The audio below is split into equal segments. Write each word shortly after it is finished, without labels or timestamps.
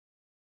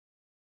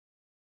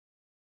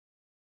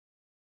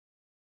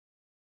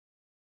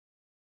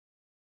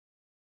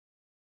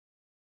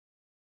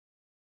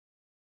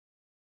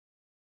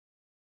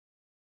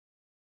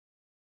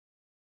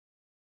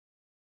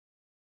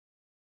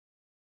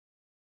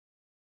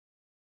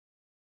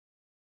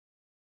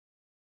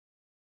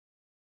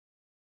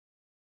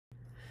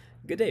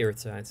Good day, Earth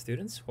Science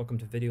students. Welcome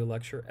to Video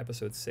Lecture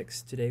Episode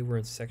 6. Today we're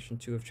in Section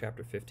 2 of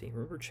Chapter 15.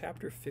 Remember,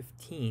 Chapter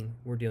 15,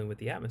 we're dealing with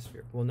the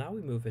atmosphere. Well, now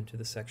we move into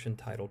the section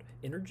titled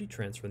Energy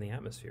Transfer in the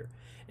Atmosphere.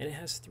 And it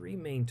has three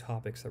main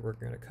topics that we're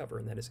going to cover,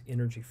 and that is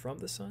energy from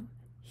the sun,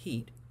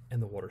 heat,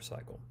 and the water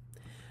cycle.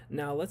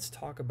 Now let's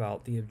talk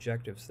about the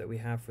objectives that we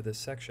have for this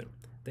section.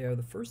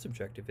 The first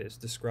objective is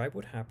describe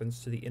what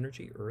happens to the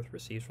energy Earth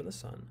receives from the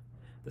sun.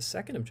 The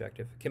second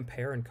objective,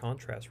 compare and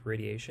contrast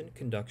radiation,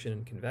 conduction,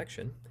 and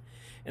convection.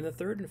 And the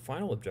third and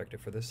final objective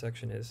for this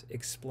section is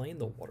explain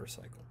the water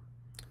cycle.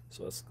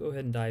 So let's go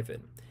ahead and dive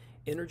in.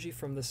 Energy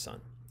from the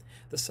sun.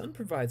 The sun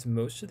provides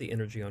most of the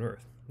energy on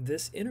Earth.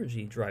 This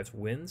energy drives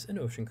winds and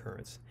ocean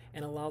currents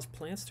and allows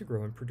plants to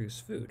grow and produce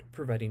food,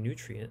 providing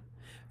nutrient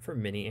for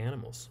many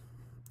animals.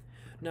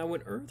 Now,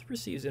 when Earth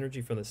receives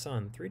energy from the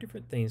sun, three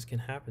different things can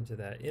happen to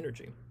that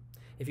energy.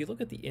 If you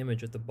look at the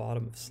image at the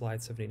bottom of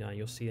slide 79,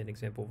 you'll see an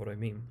example of what I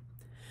mean.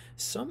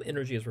 Some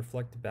energy is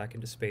reflected back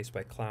into space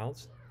by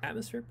clouds,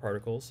 atmospheric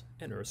particles,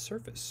 and Earth's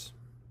surface.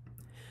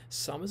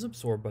 Some is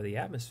absorbed by the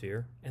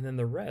atmosphere, and then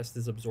the rest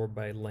is absorbed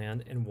by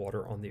land and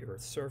water on the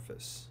Earth's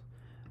surface.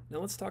 Now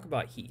let's talk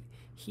about heat.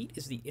 Heat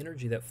is the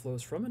energy that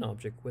flows from an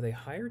object with a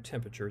higher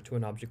temperature to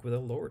an object with a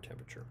lower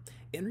temperature.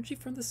 Energy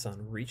from the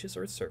sun reaches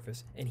Earth's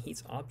surface and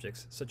heats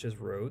objects such as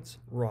roads,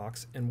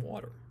 rocks, and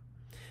water.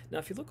 Now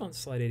if you look on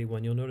slide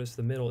 81, you'll notice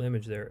the middle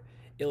image there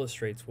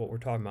illustrates what we're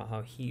talking about,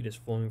 how heat is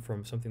flowing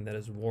from something that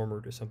is warmer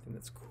to something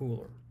that's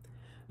cooler.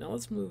 Now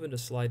let's move into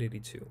slide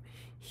 82.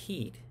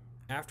 Heat,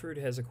 after it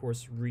has of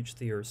course reached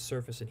the Earth's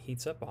surface and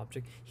heats up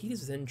object, heat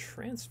is then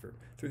transferred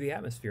through the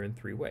atmosphere in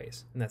three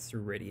ways, and that's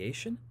through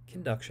radiation,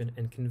 conduction,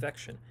 and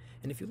convection.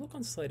 And if you look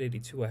on slide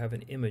 82, I have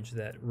an image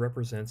that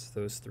represents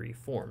those three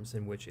forms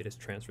in which it is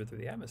transferred through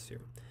the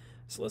atmosphere.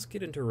 So let's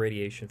get into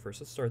radiation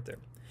first. Let's start there.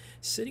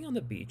 Sitting on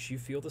the beach, you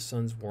feel the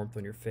sun's warmth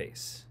on your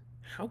face.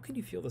 How can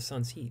you feel the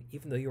sun's heat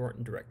even though you aren't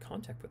in direct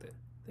contact with it?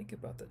 Think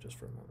about that just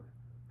for a moment.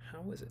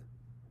 How is it?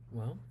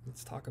 Well,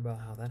 let's talk about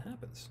how that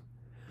happens.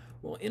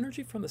 Well,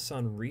 energy from the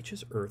sun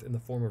reaches Earth in the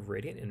form of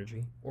radiant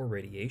energy or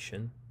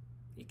radiation.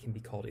 It can be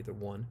called either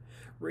one.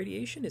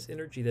 Radiation is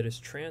energy that is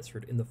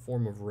transferred in the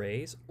form of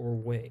rays or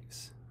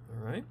waves.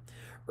 All right?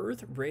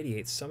 Earth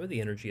radiates some of the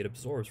energy it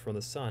absorbs from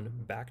the sun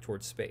back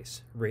towards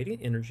space.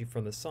 Radiant energy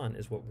from the sun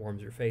is what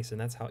warms your face,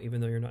 and that's how,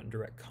 even though you're not in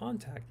direct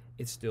contact,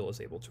 it still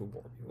is able to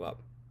warm you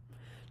up.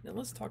 Now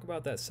let's talk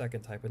about that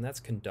second type, and that's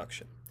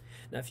conduction.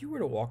 Now if you were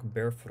to walk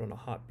barefoot on a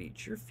hot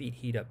beach, your feet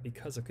heat up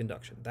because of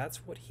conduction.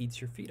 That's what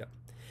heats your feet up.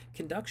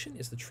 Conduction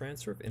is the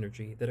transfer of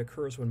energy that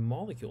occurs when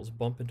molecules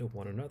bump into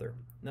one another.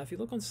 Now if you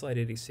look on slide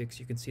 86,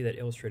 you can see that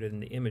illustrated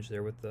in the image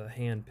there with the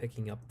hand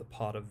picking up the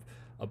pot of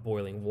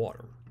boiling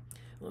water.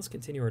 Let's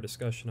continue our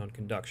discussion on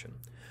conduction.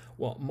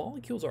 Well,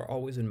 molecules are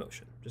always in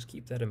motion. Just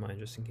keep that in mind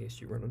just in case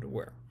you were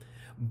unaware.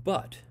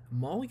 But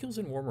molecules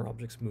in warmer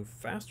objects move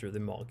faster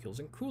than molecules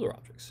in cooler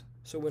objects.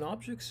 So when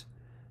objects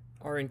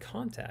are in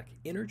contact,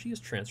 energy is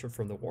transferred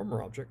from the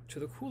warmer object to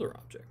the cooler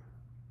object.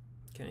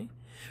 Okay?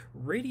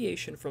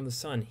 Radiation from the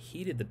sun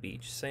heated the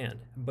beach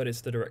sand, but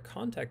it's the direct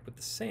contact with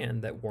the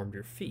sand that warmed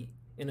your feet.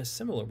 In a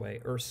similar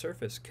way, Earth's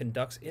surface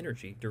conducts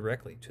energy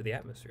directly to the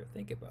atmosphere.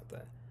 Think about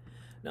that.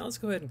 Now let's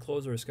go ahead and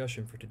close our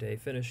discussion for today,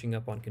 finishing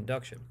up on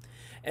conduction.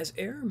 As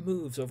air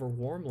moves over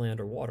warm land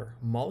or water,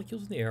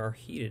 molecules in the air are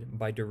heated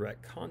by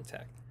direct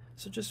contact.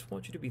 So just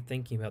want you to be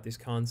thinking about these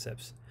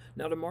concepts.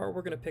 Now tomorrow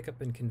we're going to pick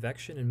up in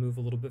convection and move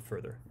a little bit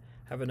further.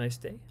 Have a nice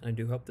day, and I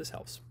do hope this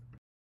helps.